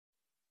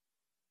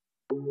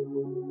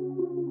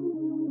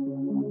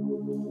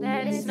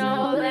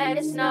let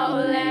it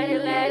snow, let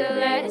it snow,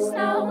 let it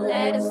snow,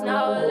 let it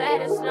snow,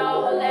 let it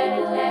snow, let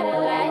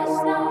it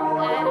snow,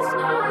 let it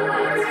snow.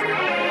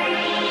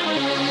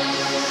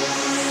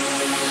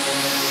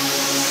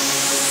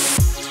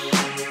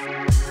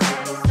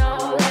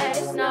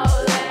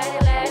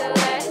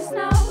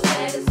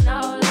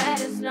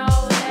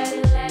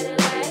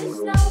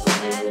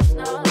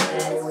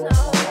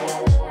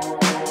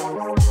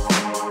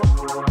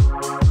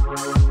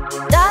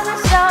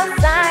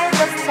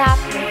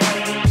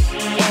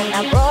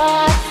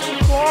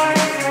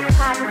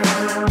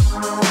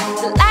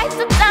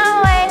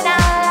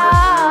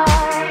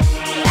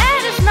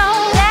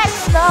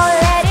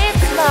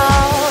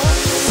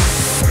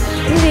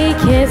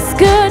 Kiss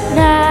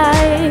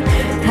goodnight.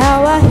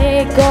 How I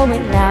hate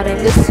going out in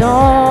the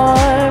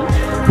storm,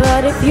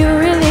 but if you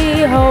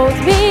really hold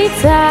me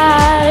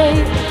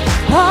tight,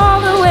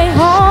 all the way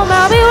home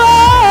I'll be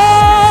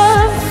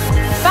warm.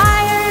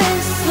 Fire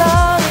is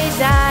slowly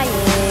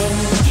dying,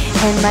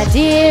 and my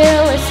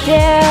dear, we're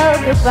still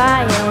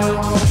goodbying.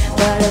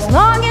 But as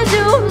long as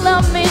you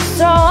love me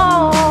so,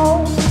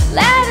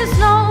 let it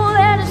snow,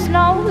 let it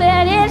snow,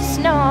 let it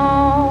snow.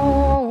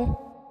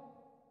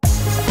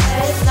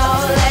 Let it snow,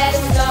 let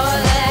it snow,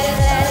 let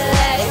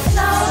it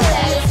snow,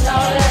 let it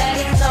snow, let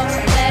it snow,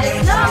 let it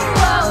snow,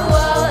 whoa,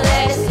 whoa,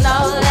 let it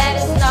snow, let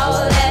it snow,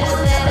 let it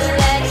snow, let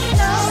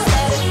it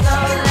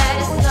snow, let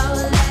it snow, let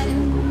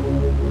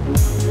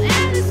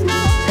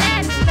it snow,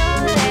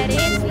 let it snow, let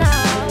it snow,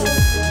 let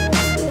it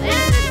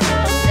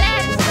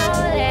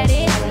snow, let it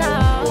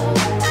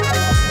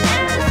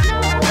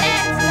snow, let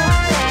it snow,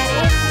 let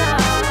it snow.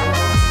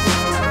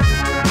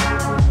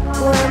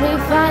 When we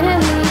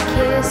finally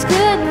kiss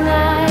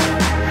goodnight,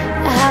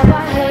 how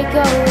I hate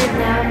going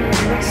out in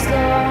the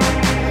storm,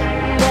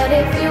 but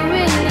if you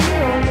really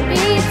hold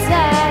me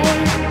tight,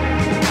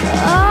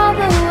 all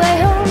the way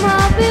home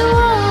I'll be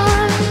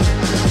warm.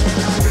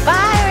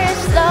 Fire is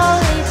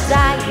slowly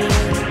dying,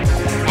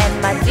 and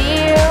my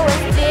dear,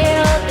 we're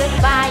still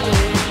goodbying.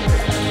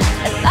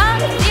 As long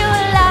as you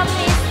love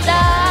me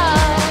so,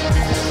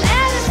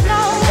 let it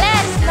snow,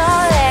 let it snow,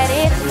 let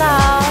it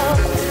snow.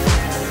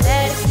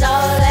 Let it snow,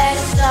 let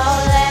it snow,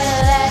 let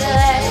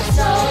it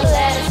snow,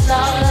 let it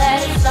snow, let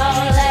it snow,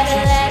 let it snow, let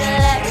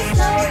it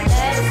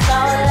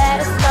snow, let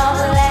it snow,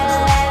 let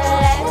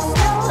it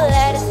snow,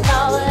 let it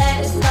snow, let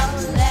it snow,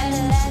 let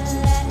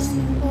it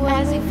snow.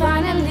 As we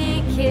finally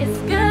kiss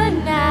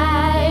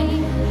goodnight,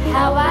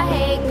 how I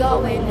hate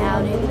going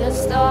out in the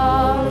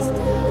storms,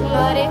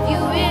 but if you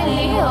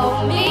really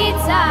hold me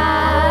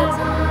tight,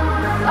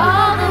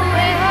 all the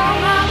way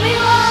home I'll be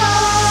warm.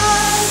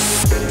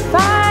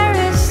 Fire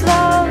is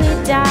slowly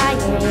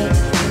dying,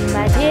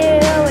 my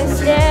dear, we're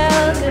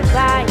still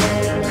goodbying.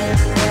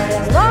 But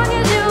as long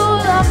as you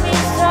love me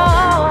so,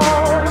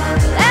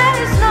 let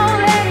it snow,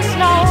 let it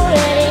snow,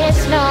 let it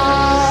snow.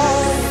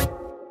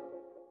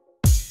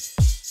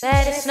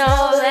 Let it snow,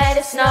 let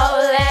it snow,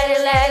 let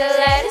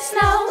it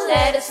snow,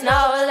 let it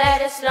snow, let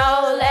it snow,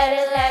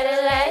 let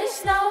it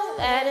snow,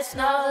 let it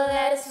snow,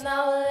 let it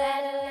snow, let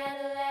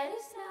it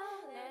snow,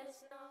 let it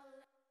snow.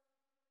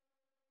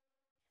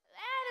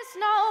 Let it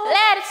snow,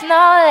 let it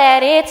snow,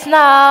 let it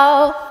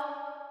snow.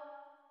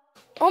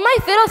 Oh my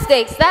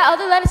fiddlesticks, that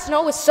other Let It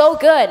Snow was so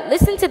good.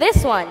 Listen to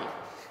this one.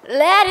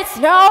 Let it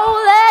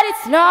snow, let it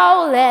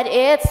snow, let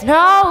it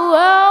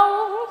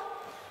snow.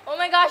 Oh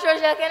my gosh,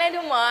 Rochelle, can I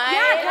do mine?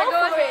 Yeah,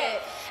 go for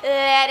it.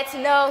 Let it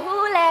snow,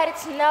 let it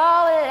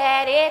snow,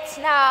 let it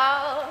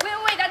snow.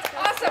 Wait, that's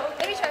awesome.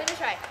 Let me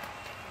try.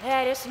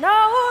 Let it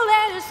snow,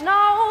 let it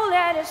snow,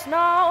 let it snow.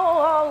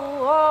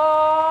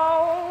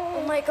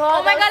 Oh my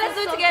god, let's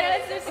do it together.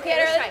 Let's do it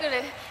together. Let's do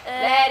it.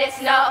 Let it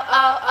snow,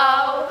 oh,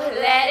 oh.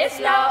 Let it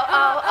snow,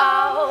 oh,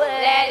 oh.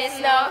 Let it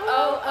snow,